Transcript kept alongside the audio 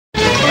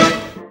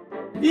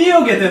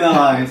You get an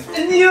alliance,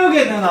 and you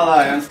get an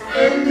alliance,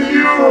 and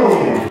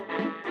you!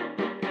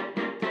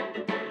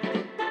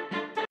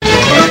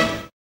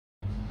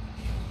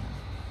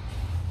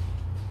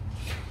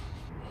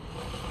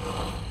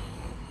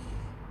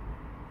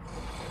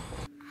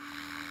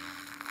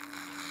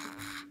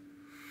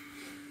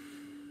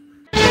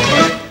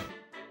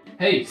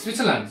 Hey,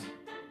 Switzerland!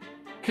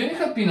 Can you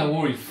help me in a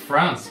war with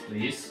France,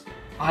 please?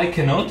 I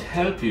cannot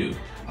help you.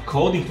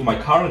 According to my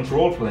current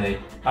roleplay,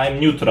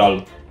 I'm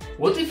neutral.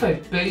 What if I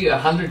pay you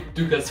 100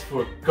 ducats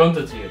for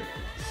content here?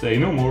 Say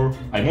no more,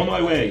 I'm on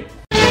my way.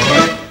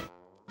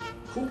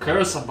 Who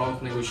cares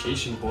about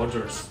negotiation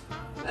borders?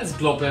 Let's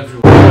blob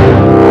everyone.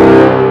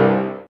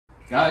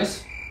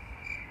 Guys?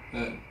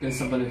 Can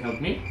somebody help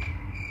me?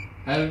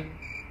 Help?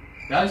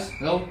 Guys?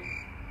 Hello?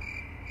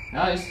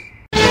 Guys?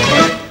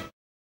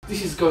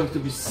 This is going to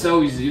be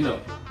so easy, you know.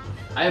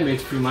 I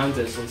made 3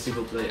 mountains on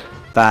single player.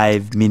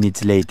 5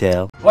 minutes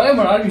later. Why am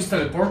our armies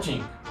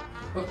teleporting?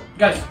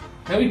 Guys,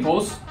 can we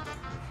pause?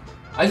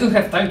 I don't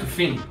have time to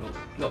think.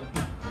 No,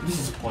 this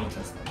is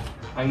pointless.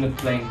 I'm not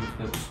playing with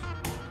those.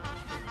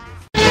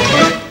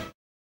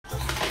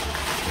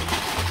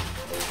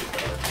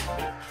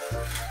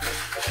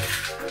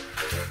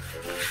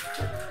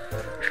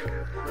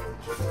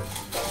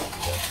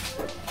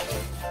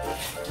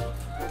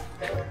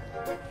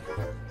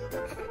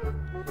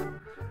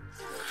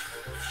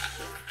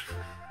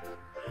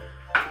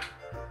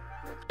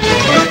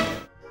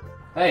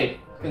 Hey,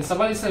 can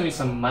somebody send me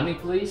some money,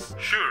 please?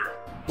 Sure.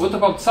 What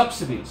about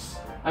subsidies?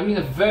 I'm in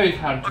a very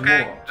hard war.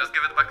 Just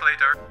give it back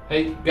later.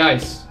 Hey,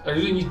 guys, I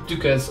really need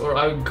ducats or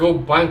I'll go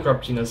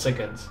bankrupt in a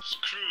second.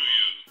 Screw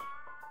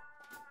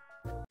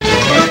you.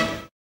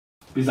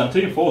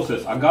 Byzantine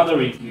forces are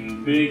gathering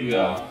in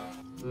Riga.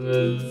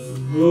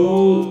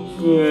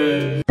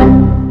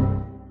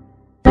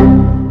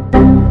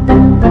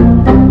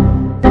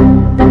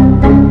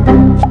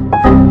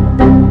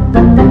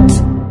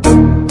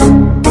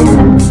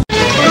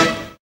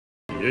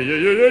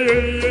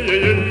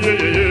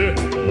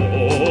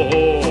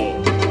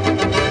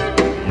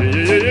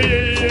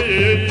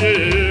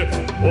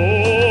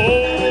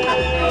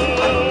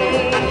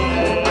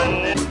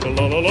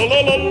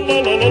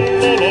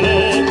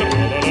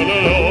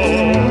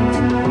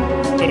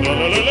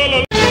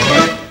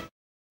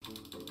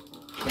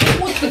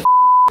 What the f***?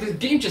 This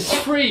game just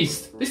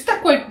freezed! They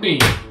stuck with me!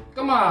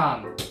 Come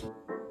on!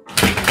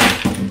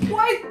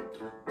 Why?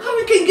 How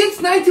you can get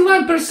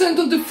 91%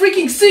 of the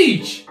freaking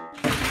siege?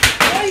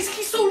 Why is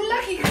he so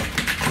lucky?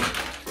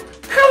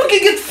 How you can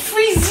get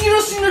 3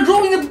 zeros in a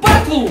row in a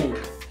battle?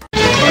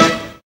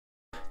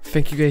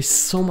 Thank you guys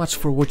so much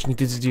for watching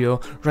this video.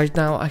 Right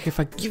now I have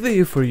a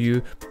giveaway for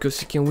you because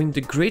you can win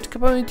the great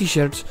Capone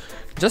t-shirts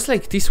just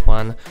like this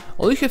one.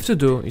 All you have to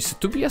do is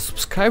to be a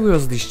subscriber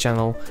of this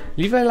channel,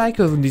 leave a like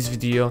on this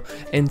video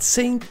and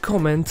say in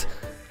comment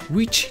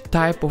which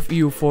type of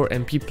EU4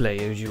 MP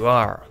player you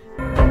are.